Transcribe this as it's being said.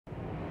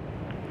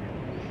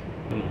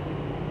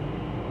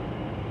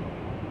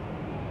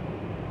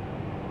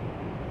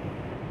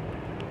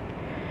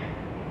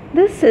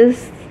This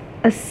is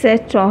a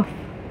set of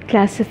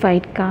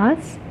classified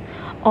cards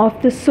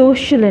of the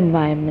social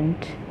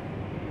environment.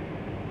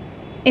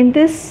 In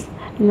this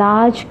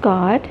large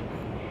card,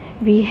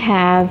 we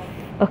have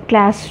a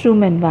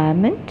classroom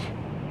environment,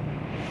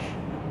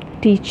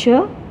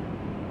 teacher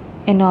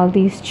and all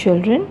these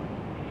children,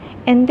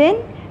 and then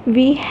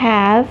we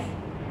have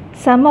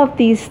some of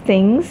these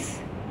things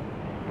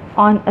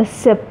on a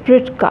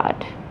separate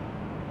card.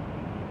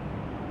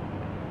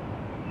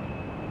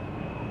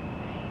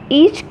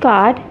 Each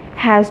card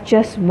has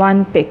just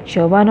one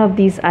picture, one of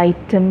these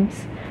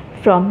items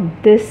from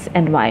this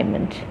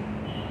environment.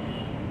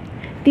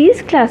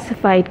 These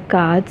classified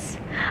cards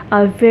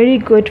are very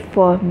good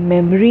for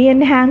memory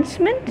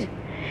enhancement,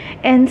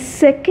 and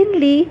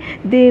secondly,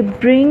 they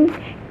bring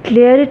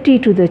clarity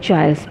to the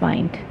child's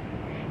mind.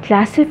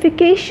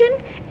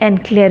 Classification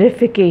and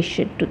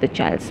clarification to the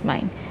child's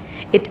mind.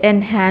 It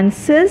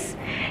enhances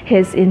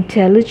his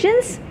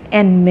intelligence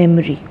and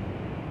memory.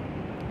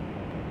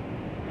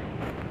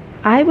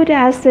 I would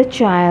ask the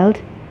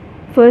child,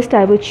 first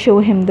I would show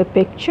him the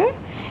picture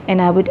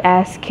and I would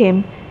ask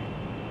him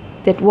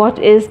that what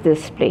is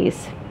this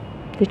place?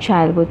 The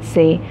child would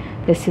say,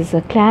 this is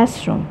a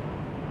classroom.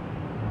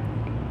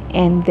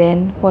 And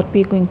then what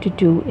we're going to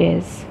do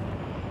is,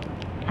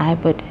 I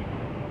would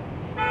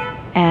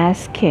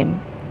ask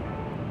him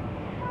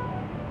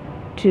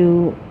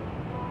to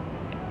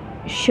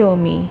show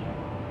me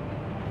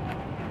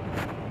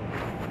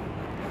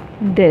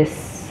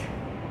this.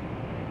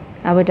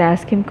 I would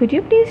ask him, could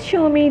you please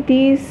show me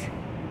these?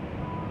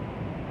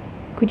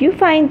 Could you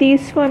find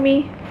these for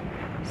me?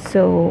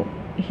 So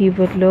he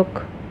would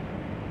look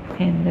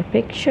in the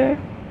picture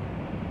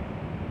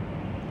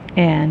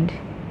and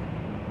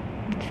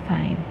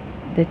find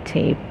the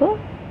table.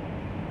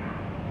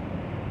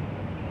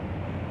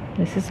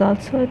 This is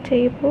also a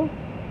table,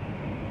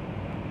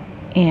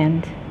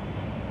 and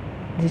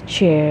the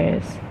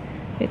chairs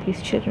where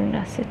these children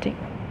are sitting.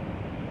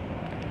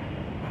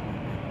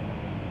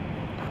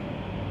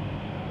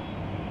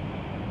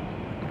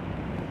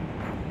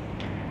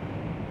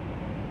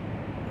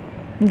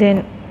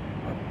 Then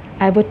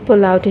I would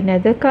pull out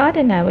another card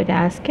and I would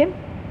ask him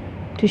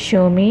to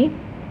show me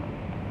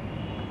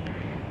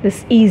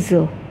this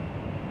easel.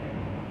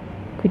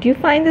 Could you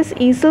find this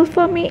easel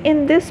for me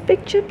in this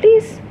picture,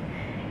 please?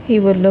 He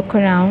would look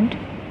around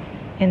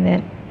and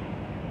then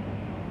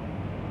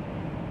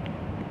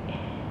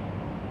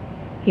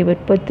he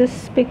would put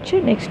this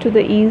picture next to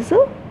the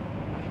easel.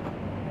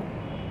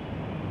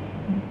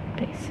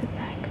 Place it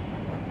back.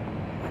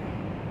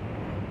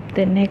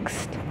 The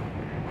next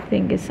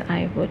thing is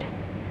I would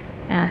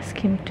ask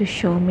him to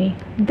show me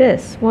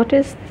this. What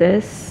is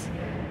this?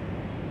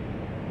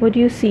 What do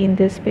you see in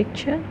this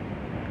picture?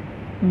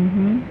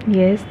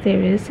 Yes,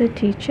 there is a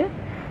teacher.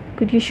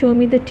 Could you show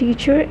me the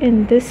teacher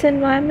in this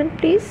environment,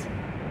 please?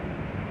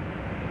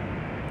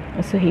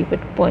 So he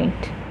would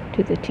point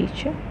to the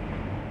teacher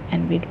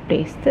and we'd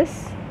place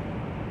this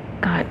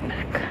card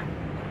back.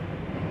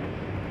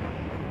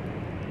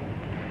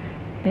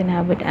 Then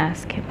I would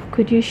ask him,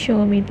 could you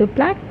show me the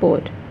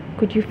blackboard?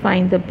 Could you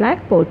find the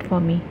blackboard for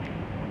me?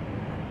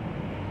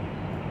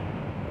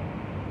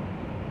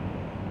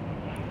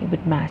 He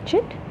would match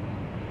it,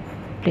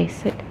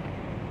 place it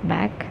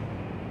back.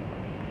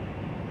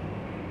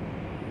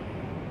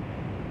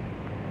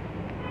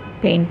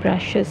 Paint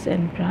brushes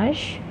and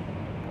brush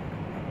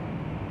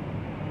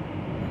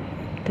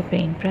the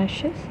paint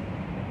brushes.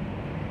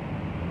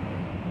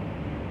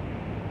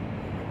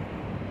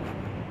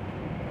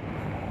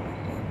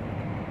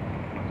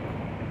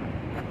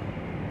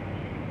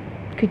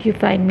 Could you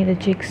find me the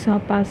jigsaw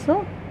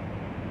puzzle?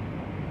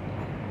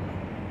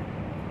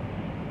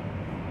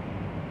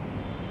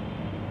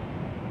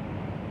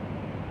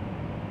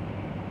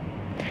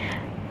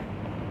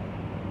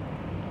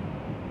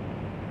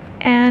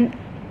 And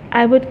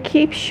I would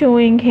keep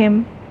showing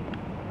him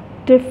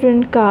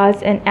different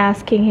cards and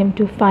asking him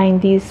to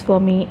find these for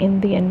me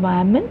in the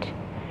environment.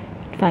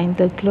 Find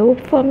the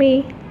globe for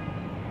me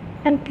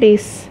and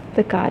place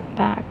the card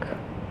back.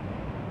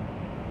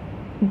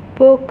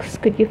 Books,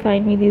 could you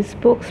find me these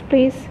books,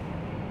 please?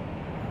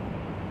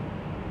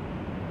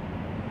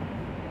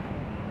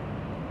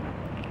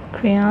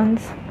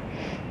 Crayons.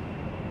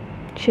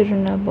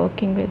 Children are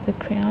working with the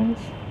crayons.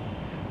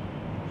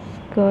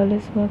 This girl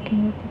is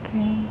working with the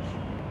crayons.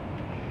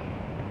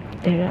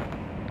 There are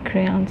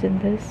crayons in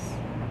this.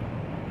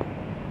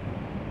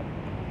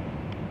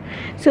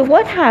 So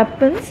what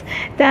happens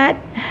that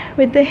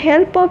with the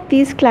help of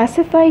these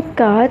classified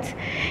cards,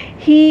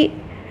 he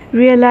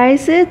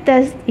realizes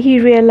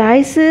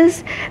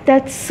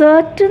that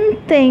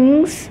certain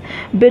things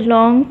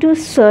belong to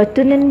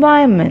certain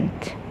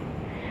environment.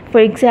 For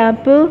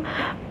example,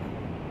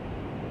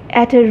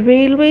 at a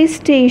railway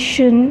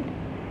station,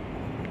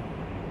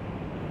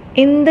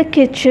 in the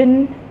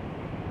kitchen,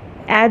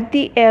 at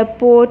the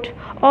airport,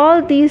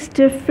 all these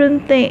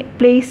different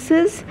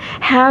places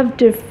have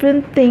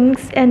different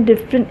things and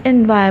different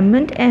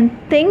environment, and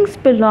things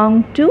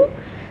belong to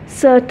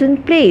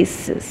certain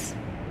places.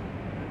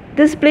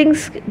 This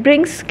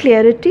brings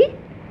clarity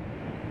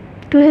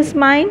to his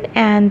mind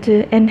and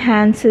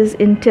enhances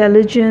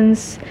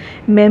intelligence,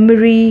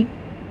 memory,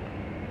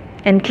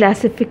 and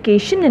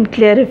classification and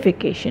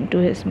clarification to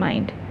his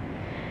mind.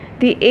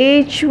 The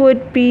age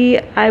would be,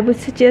 I would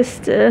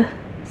suggest,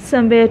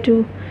 somewhere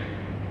to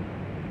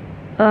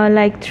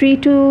like 3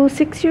 to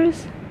 6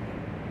 years.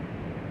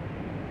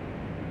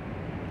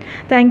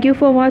 Thank you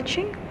for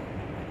watching.